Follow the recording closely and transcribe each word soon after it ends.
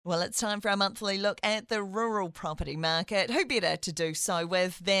Well, it's time for our monthly look at the rural property market. Who better to do so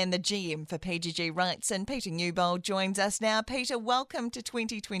with than the GM for PGG Rights, and Peter Newbold joins us now. Peter, welcome to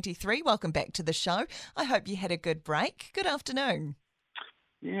 2023. Welcome back to the show. I hope you had a good break. Good afternoon.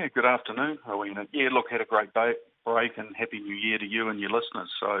 Yeah, good afternoon, Rowena. Yeah, look, had a great break and Happy New Year to you and your listeners.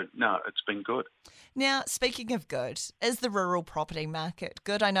 So, no, it's been good. Now, speaking of good, is the rural property market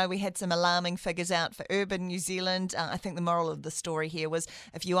good? I know we had some alarming figures out for urban New Zealand. I think the moral of the story here was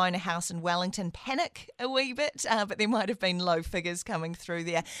if you own a house in Wellington, panic a wee bit, but there might have been low figures coming through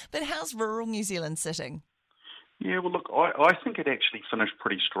there. But how's rural New Zealand sitting? Yeah, well, look, I think it actually finished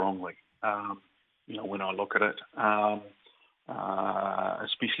pretty strongly, when I look at it.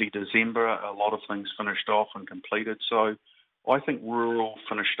 Especially December, a lot of things finished off and completed. So I think rural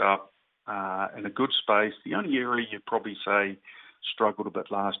finished up in a good space. The only area you'd probably say struggled a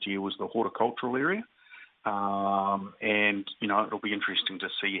bit last year was the horticultural area. It'll be interesting to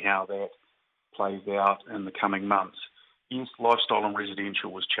see how that plays out in the coming months. Yes, lifestyle and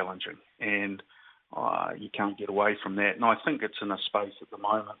residential was challenging, and you can't get away from that. And I think it's in a space at the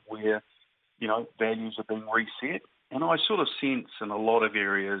moment where, values are being reset. And I sort of sense in a lot of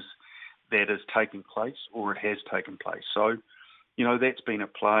areas that is taking place, or it has taken place. So, that's been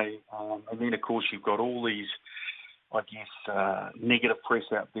at play. And then, of course, you've got all these, negative press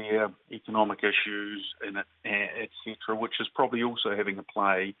out there, economic issues, and et cetera, which is probably also having a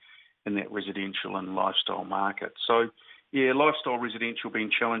play in that residential and lifestyle market. So, yeah, lifestyle residential been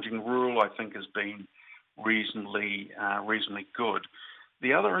challenging. Rural, I think, has been reasonably good.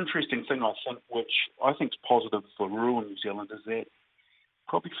 The other interesting thing, I think, which I think is positive for rural New Zealand, is that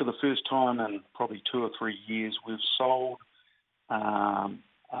probably for the first time in probably 2 or 3 years, we've sold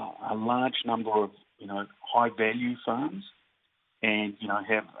a large number of, high-value farms and,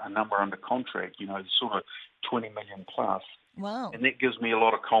 have a number under contract, sort of 20 million plus. Wow. And that gives me a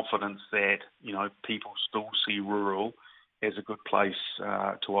lot of confidence that, people still see rural as a good place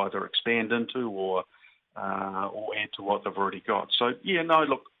to either expand into or add to what they've already got. So, yeah, no,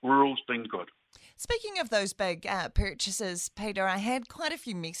 look, rural's been good. Speaking of those big purchases, Peter, I had quite a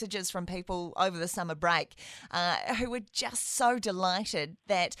few messages from people over the summer break who were just so delighted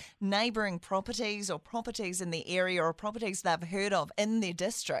that neighbouring properties or properties in the area or properties they've heard of in their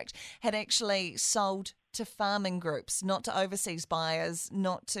district had actually sold to farming groups, not to overseas buyers,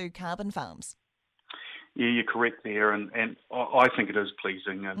 not to carbon farms. Yeah, you're correct there, and I think it is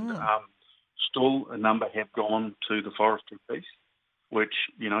pleasing. And still, a number have gone to the forestry piece, which,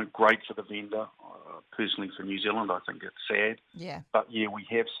 great for the vendor. Personally, for New Zealand, I think it's sad. Yeah. But, yeah, we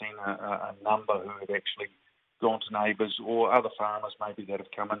have seen a number who have actually gone to neighbours or other farmers maybe that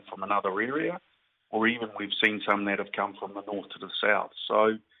have come in from another area, or even we've seen some that have come from the north to the south.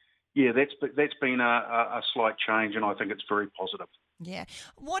 So, yeah, that's been a slight change, and I think it's very positive. Yeah.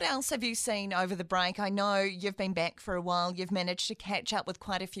 What else have you seen over the break? I know you've been back for a while. You've managed to catch up with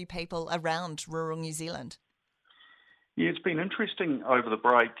quite a few people around rural New Zealand. Yeah, it's been interesting over the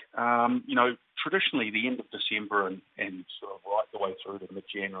break. Traditionally the end of December and sort of right the way through to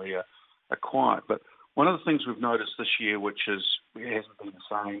mid-January are quiet. But one of the things we've noticed this year, which hasn't been the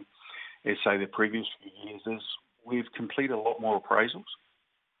same as, say, the previous few years, is we've completed a lot more appraisals.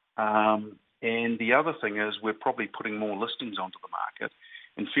 And the other thing is we're probably putting more listings onto the market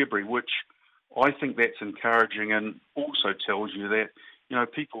in February, which I think that's encouraging and also tells you that,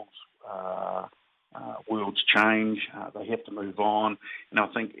 people's worlds change, they have to move on. And I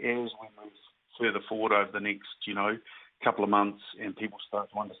think as we move further forward over the next, couple of months and people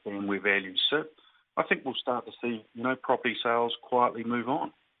start to understand where values sit, I think we'll start to see, property sales quietly move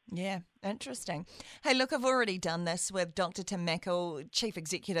on. Yeah, interesting. Hey, look, I've already done this with Dr. Tim Mackle, Chief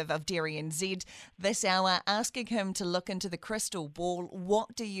Executive of Dairy NZ, this hour, asking him to look into the crystal ball.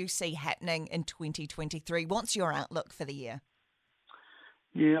 What do you see happening in 2023? What's your outlook for the year?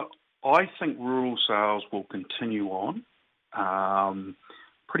 Yeah, I think rural sales will continue on,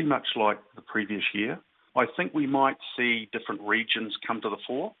 pretty much like the previous year. I think we might see different regions come to the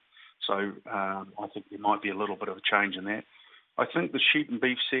fore, so I think there might be a little bit of a change in that. I think the sheep and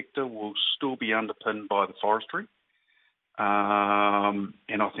beef sector will still be underpinned by the forestry, and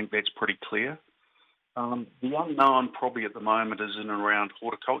I think that's pretty clear. The unknown probably at the moment is in and around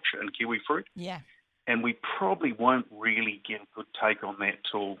horticulture and kiwi fruit. Yeah. And we probably won't really get a good take on that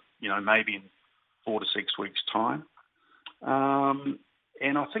till, maybe in 4 to 6 weeks' time. And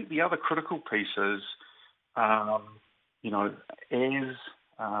I think the other critical piece is, as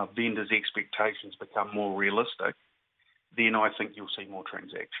vendors' expectations become more realistic, then I think you'll see more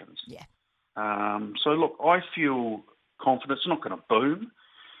transactions. Yeah. So, look, I feel confident. It's not going to boom,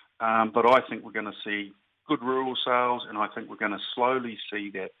 but I think we're going to see good rural sales, and I think we're going to slowly see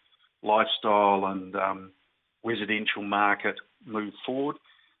that lifestyle and residential market move forward.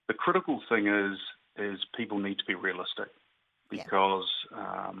 The critical thing is people need to be realistic, because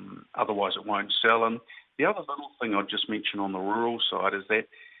otherwise it won't sell. And the other little thing I'd just mention on the rural side is that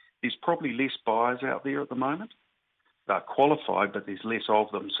there's probably less buyers out there at the moment. They're qualified, but there's less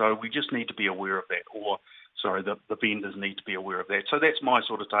of them. So we just need to be aware of that, the vendors need to be aware of that. So that's my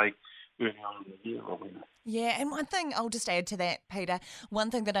sort of take early on in the year, Rowena. Yeah, and one thing I'll just add to that, Peter,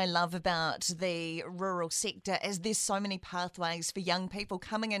 one thing that I love about the rural sector is there's so many pathways for young people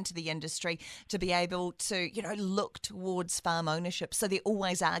coming into the industry to be able to, look towards farm ownership. So there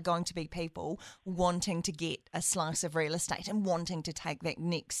always are going to be people wanting to get a slice of real estate and wanting to take that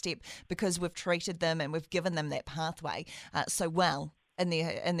next step because we've treated them and we've given them that pathway so well in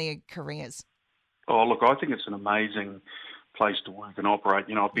their careers. Oh, look, I think it's an amazing place to work and operate.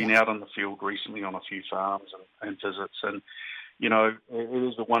 I've been out on the field recently on a few farms and visits, and it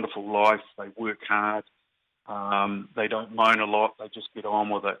is a wonderful life. They work hard. They don't moan a lot. They just get on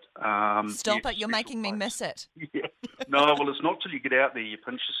with it. Stop it! You're making me miss it. Yeah. No, well, it's not till you get out there you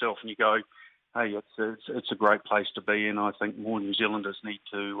pinch yourself and you go, hey, it's a great place to be, and I think more New Zealanders need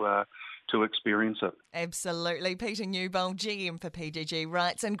to experience it. Absolutely. Peter Newbold, GM for PGG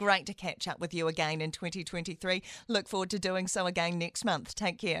Rights, and great to catch up with you again in 2023. Look forward to doing so again next month.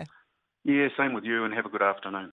 Take care. Yeah, same with you, and have a good afternoon.